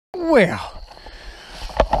Well,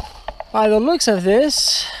 by the looks of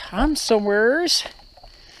this, I'm somewheres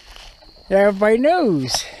that everybody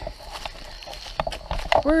knows.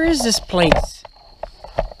 Where is this place?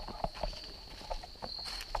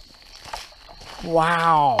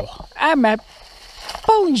 Wow, I'm at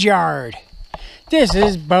Bones Yard. This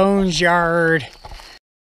is Bones Yard.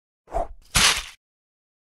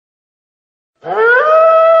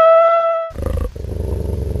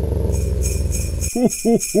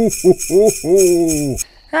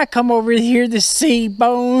 I come over here to see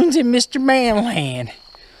Bones and Mr. Manland.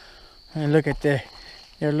 And look at their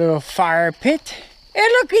little fire pit. And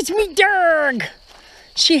look, it's me dog.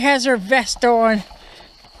 She has her vest on.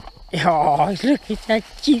 Oh, look at how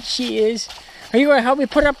cute she is. Are you gonna help me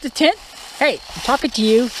put up the tent? Hey, I'm talking to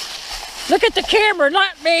you. Look at the camera,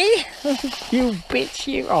 not me. You bitch,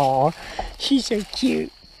 you. Oh, she's so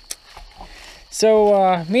cute.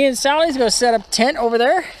 So me and Sally's gonna set up tent over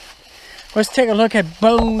there. Let's take a look at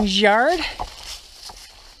Bones Yard.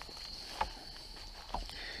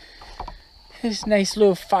 This nice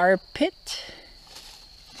little fire pit.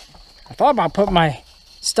 I thought about putting my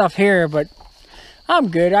stuff here, but I'm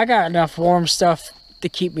good. I got enough warm stuff to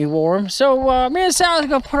keep me warm. So me and Sally's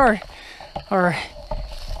gonna put our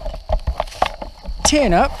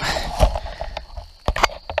tent up.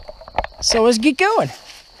 So let's get going.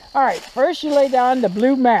 All right, first you lay down the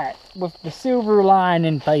blue mat with the silver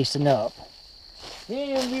lining facing up.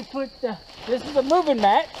 Then we put this is a moving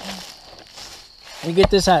mat. We get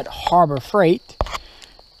this at Harbor Freight.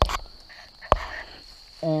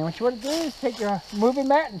 And what you want to do is take your moving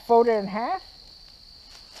mat and fold it in half.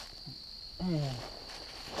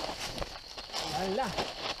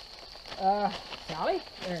 Sally,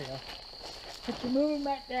 there you go. Put your moving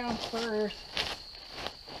mat down first.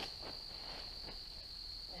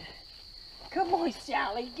 Come on,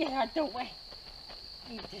 Sally, get out the way.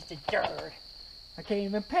 You just a dirt. I can't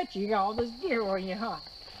even pet you. You got all this gear on you, huh?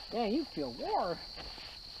 Yeah, you feel warm.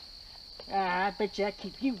 I bet you that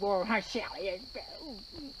keeps you warm, huh, Sally?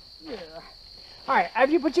 Yeah. All right,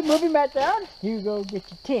 after you put your moving mat down, you go get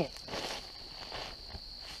your tent.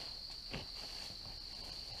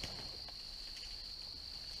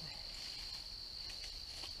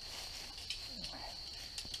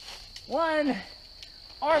 One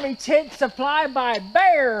Army tent supplied by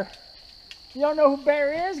Bear. If you don't know who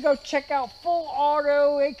Bear is, go check out Full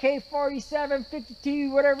Auto, AK-47,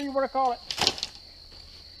 52, whatever you want to call it.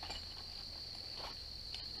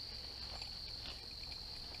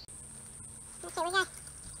 Okay, we got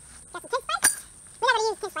some tent spikes. We never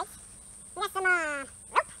use tent spikes. We got some rope that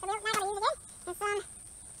we're not going to use again. And some, oh,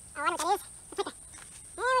 I know what that is. A picker.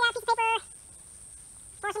 And we got a piece of paper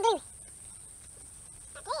for some glue.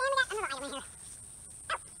 Okay, and we got another item in here.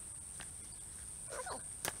 She's ready to go to sleep. She slept all the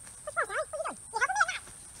way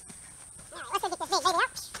here.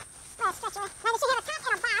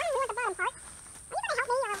 3.5 hours.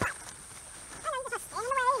 Now you want to sleep more?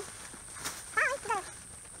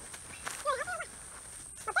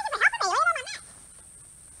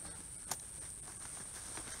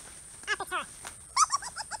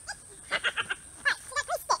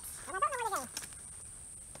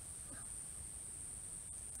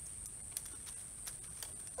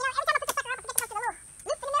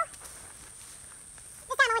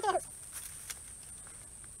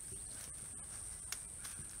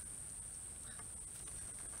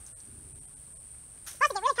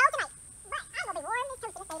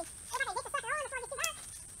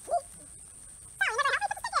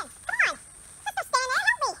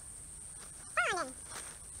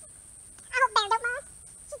 You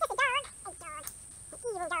just a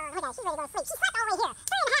tired bird. Come on, Sal, get off the tip.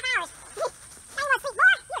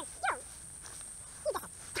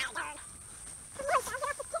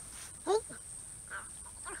 Hey.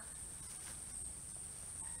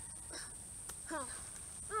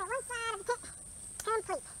 Alright, one side of the tent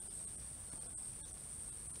complete.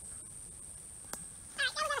 Alright, now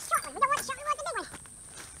we got a short one. We don't want a short one, we want the big one.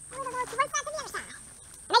 And we're going to go to one side to the other side. And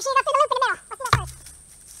make sure you go through the loop in the middle. Let's do that first.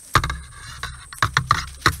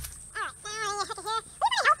 Alright, now I heck it here.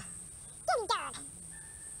 Anybody help? Give me dog.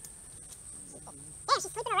 Damn,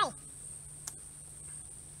 she's sleeping already.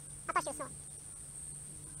 I thought she was snoring.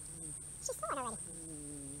 She's snoring already.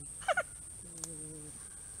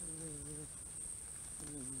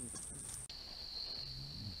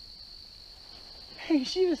 Hey,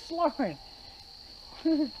 she was snoring.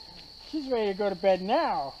 She's ready to go to bed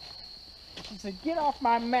now. She said, get off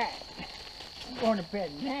my mat. I'm going to bed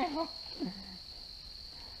now.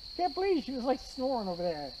 Can't believe she was like snoring over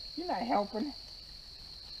there. You're not helping.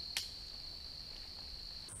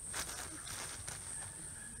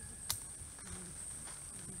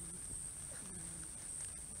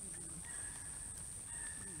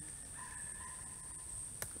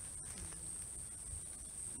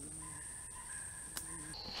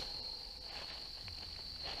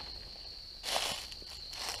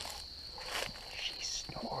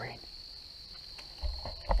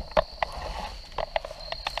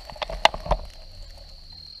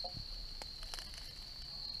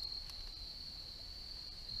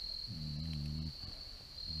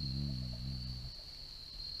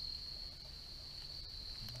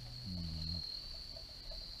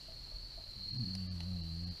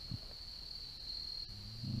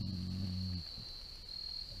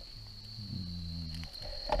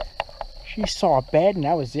 She saw a bed and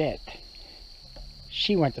that was it.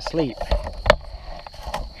 She went to sleep.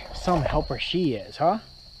 Some helper she is, huh?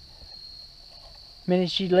 The minute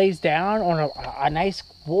she lays down on a nice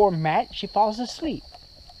warm mat, she falls asleep.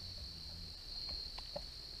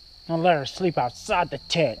 Don't let her sleep outside the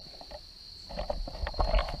tent.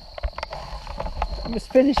 Let's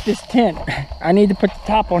finish this tent. I need to put the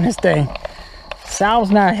top on this thing. Sal's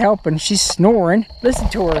not helping. She's snoring. Listen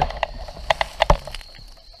to her.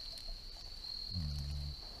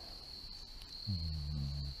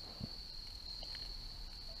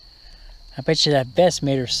 I bet you that vest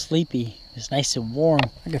made her sleepy. It's nice and warm.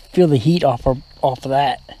 I can feel the heat off of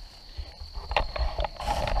that.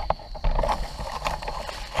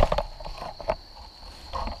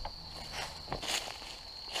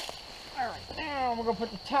 Alright, now we're gonna put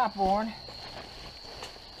the top on.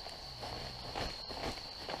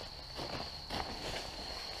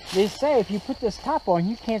 They say if you put this top on,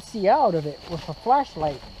 you can't see out of it with a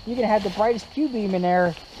flashlight. You can have the brightest Q beam in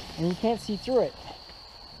there and you can't see through it.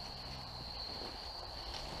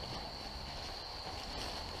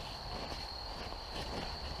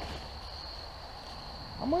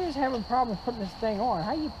 I'm always having problems putting this thing on.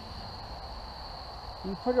 How you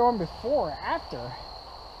put it on before or after?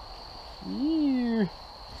 Ew.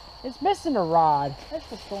 It's missing a rod. That's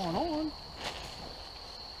what's going on.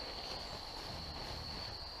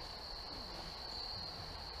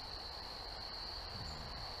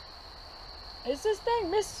 Is this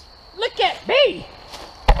thing Look at me!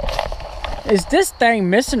 Is this thing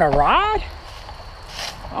missing a rod?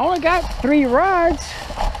 I only got 3 rods.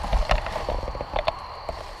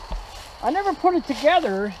 I never put it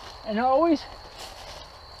together, and I always...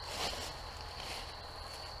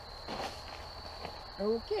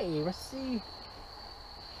 Okay, let's see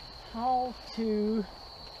how to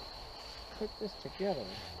put this together.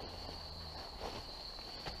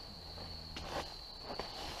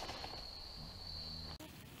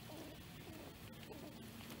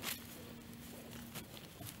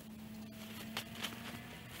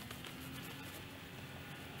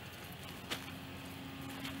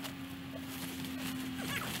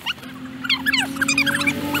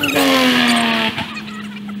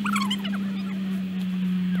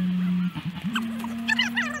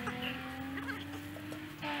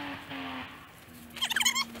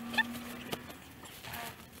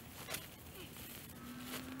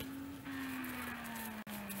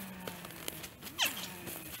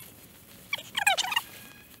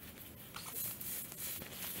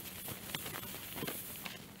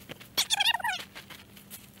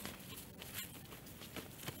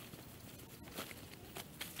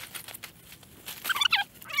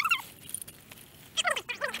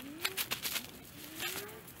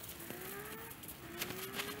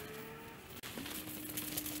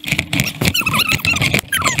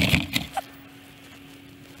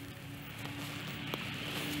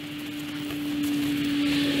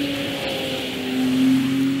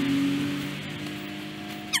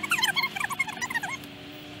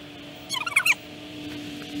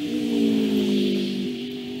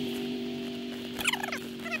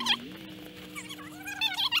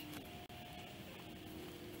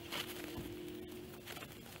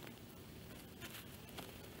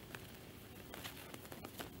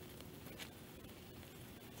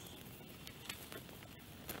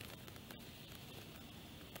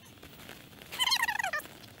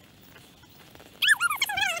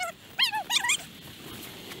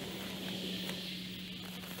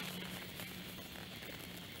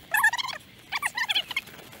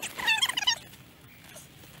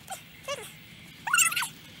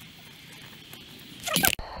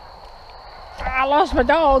 I lost my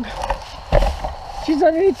dog. She's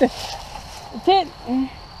underneath the tent.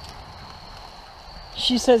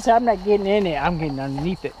 She says, I'm not getting in it, I'm getting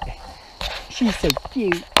underneath it. She's so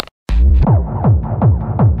cute.